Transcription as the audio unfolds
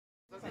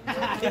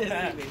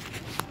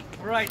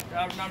Right,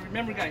 now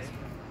remember guys,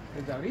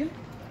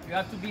 you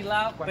have to be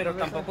loud, pero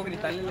tampoco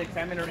gritarle al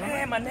examiner,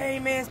 hey, my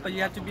name is, but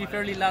you have to be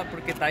fairly loud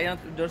porque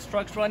there's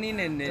trucks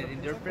running and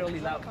they're fairly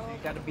loud, so you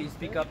got to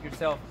speak up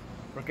yourself.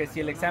 Porque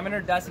si el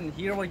examiner doesn't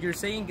hear what you're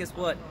saying, guess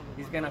what?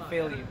 He's gonna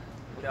fail you.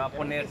 Te va a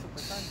poner,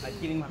 I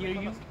didn't hear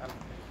you,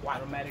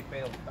 automatic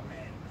fail.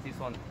 This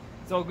one.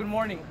 So good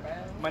morning,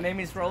 my name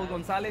is Raul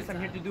Gonzalez. I'm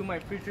here to do my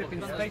pre-trip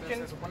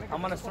inspection.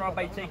 I'm gonna start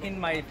by checking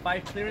my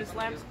 5 clearance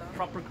lamps,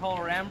 proper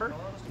color amber,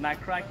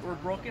 not cracked or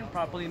broken,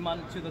 properly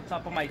mounted to the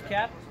top of my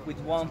cap with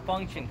one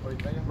function,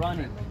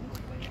 running.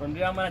 From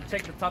there I'm gonna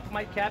check the top of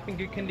my cap in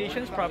good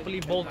conditions, properly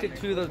bolted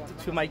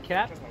to my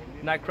cap,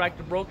 not cracked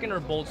or broken or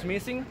bolts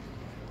missing.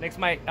 Next,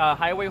 my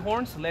highway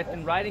horns, left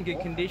and right in good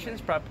conditions,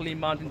 properly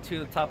mounted to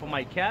the top of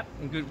my cap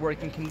in good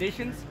working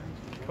conditions.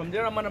 From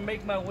there I'm gonna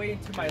make my way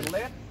into my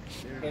left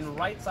and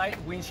right side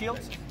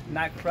windshields,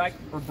 not cracked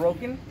or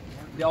broken.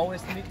 They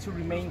always need to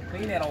remain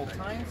clean at all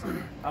times.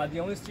 The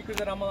only sticker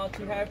that I'm allowed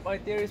to have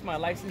right there is my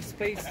license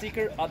plate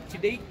sticker, up to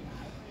date.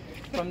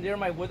 From there,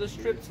 my window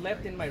strips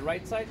left and my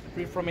right side,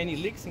 free from any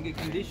leaks, in good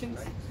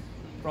conditions.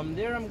 From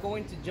there, I'm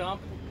going to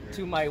jump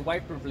to my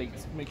wiper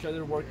blades, make sure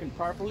they're working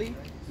properly,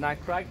 not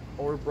cracked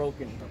or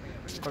broken.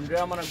 From there,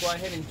 I'm gonna go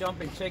ahead and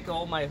jump and check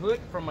all my hood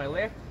from my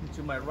left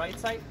to my right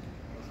side,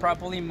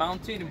 properly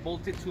mounted and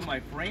bolted to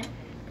my frame.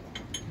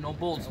 No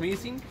bolts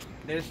missing,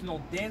 there's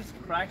no dents,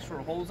 cracks or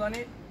holes on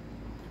it,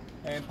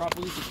 and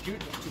properly secured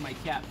to my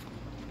cap.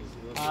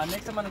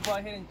 Next I'm going to go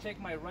ahead and check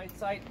my right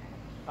side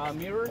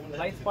mirror,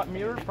 light spot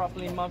mirror,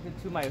 properly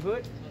mounted to my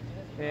hood.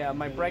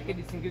 My bracket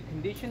is in good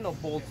condition, no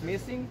bolts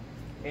missing,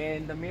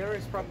 and the mirror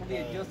is properly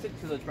adjusted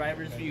to the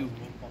driver's view.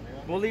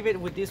 We'll leave it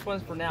with these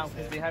ones for now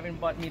because they haven't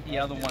bought me the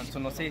other one, so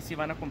no sé si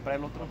van a comprar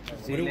el otro.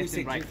 What do we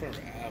secure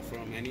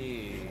from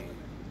any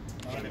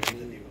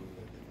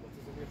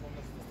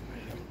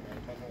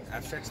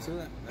abstracts to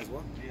that as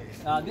well?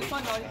 This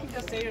one, no, you can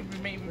just say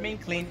remain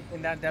clean,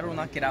 and that will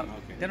knock it out.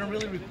 Okay. They don't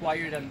really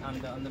require it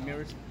on the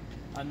mirrors.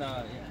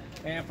 Yeah.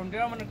 And from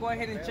there, I'm gonna go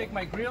ahead and check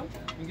my grill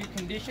in good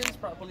conditions,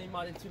 properly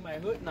mounted to my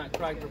hood, not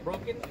cracked or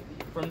broken.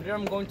 From there,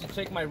 I'm going to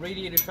check my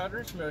radiator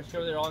shutters, make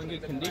sure they're all in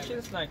good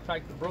conditions, not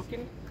cracked or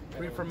broken,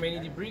 free from any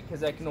debris,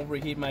 because that can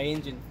overheat my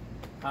engine.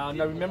 Now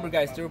remember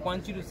guys, they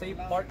want you to say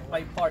part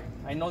by part.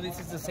 I know this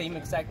is the same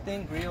exact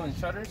thing, grill and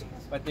shutters,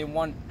 but they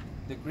want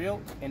the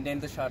grill and then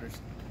the shutters.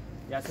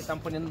 Ya se están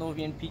poniendo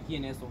bien picky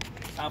en eso.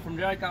 From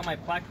there I got my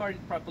placard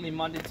properly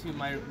mounted to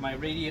my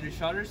radiator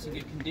shutters in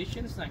good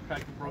conditions, not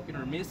cracked or broken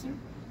or missing.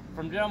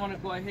 From there I'm going to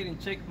go ahead and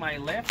check my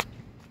left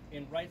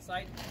and right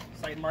side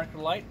marker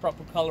light,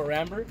 proper color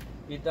amber.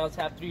 It does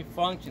have 3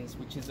 functions,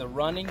 which is a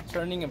running,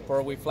 turning, and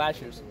 4-way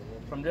flashers.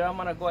 From there I'm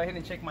going to go ahead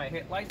and check my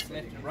headlights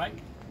left and right,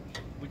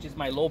 which is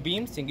my low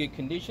beams in good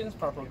conditions,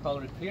 proper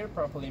color clear,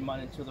 properly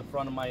mounted to the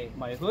front of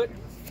my hood.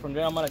 From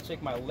there I'm going to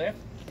check my left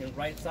and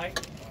right side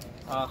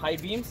high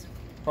beams,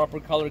 proper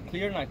color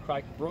clear, not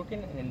cracked,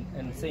 broken,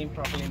 and the same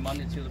properly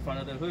mounted to the front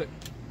of the hood.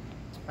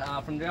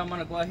 From there I'm going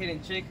to go ahead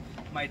and check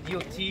my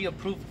DOT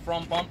approved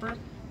front bumper,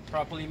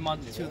 properly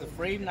mounted to the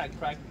frame, not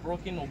cracked,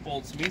 broken, no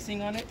bolts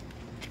missing on it.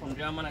 From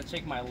there I'm going to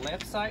check my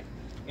left side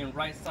and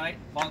right side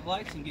fog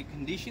lights in good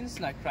conditions,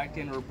 not cracked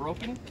in or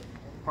broken,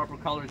 proper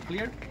color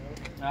clear.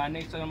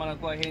 Next I'm going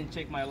to go ahead and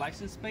check my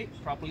license plate,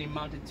 properly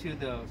mounted to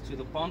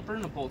the bumper,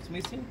 no bolts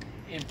missing,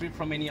 and free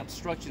from any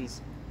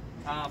obstructions.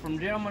 From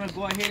there I'm going to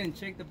go ahead and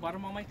check the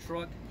bottom of my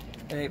truck,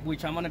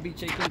 which I'm going to be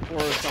checking for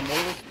some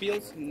oil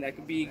spills, and that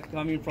could be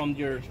coming from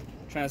your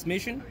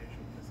transmission,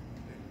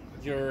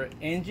 your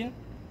engine,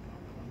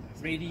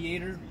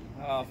 radiator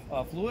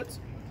fluids,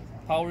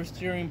 power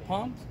steering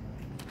pumps,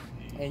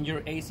 and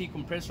your AC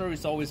compressor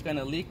is always going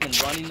to leak when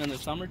running in the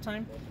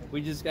summertime.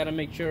 We just got to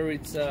make sure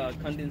it's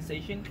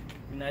condensation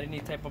and not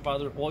any type of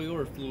other oil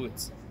or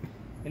fluids.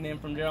 And then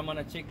from there I'm going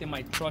to check that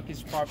my truck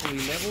is properly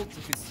leveled.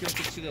 If it's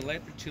tilted to the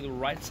left or to the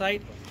right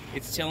side,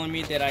 it's telling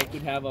me that I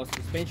could have a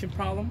suspension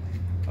problem,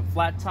 a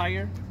flat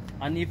tire,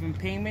 uneven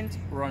pavement,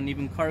 or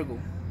uneven cargo.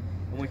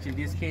 Which in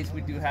this case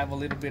we do have a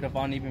little bit of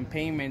uneven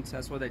pavement.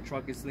 That's why the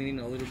truck is leaning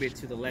a little bit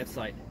to the left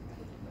side.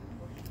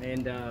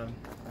 And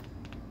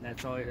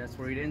that's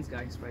where it ends,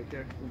 guys, right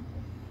there.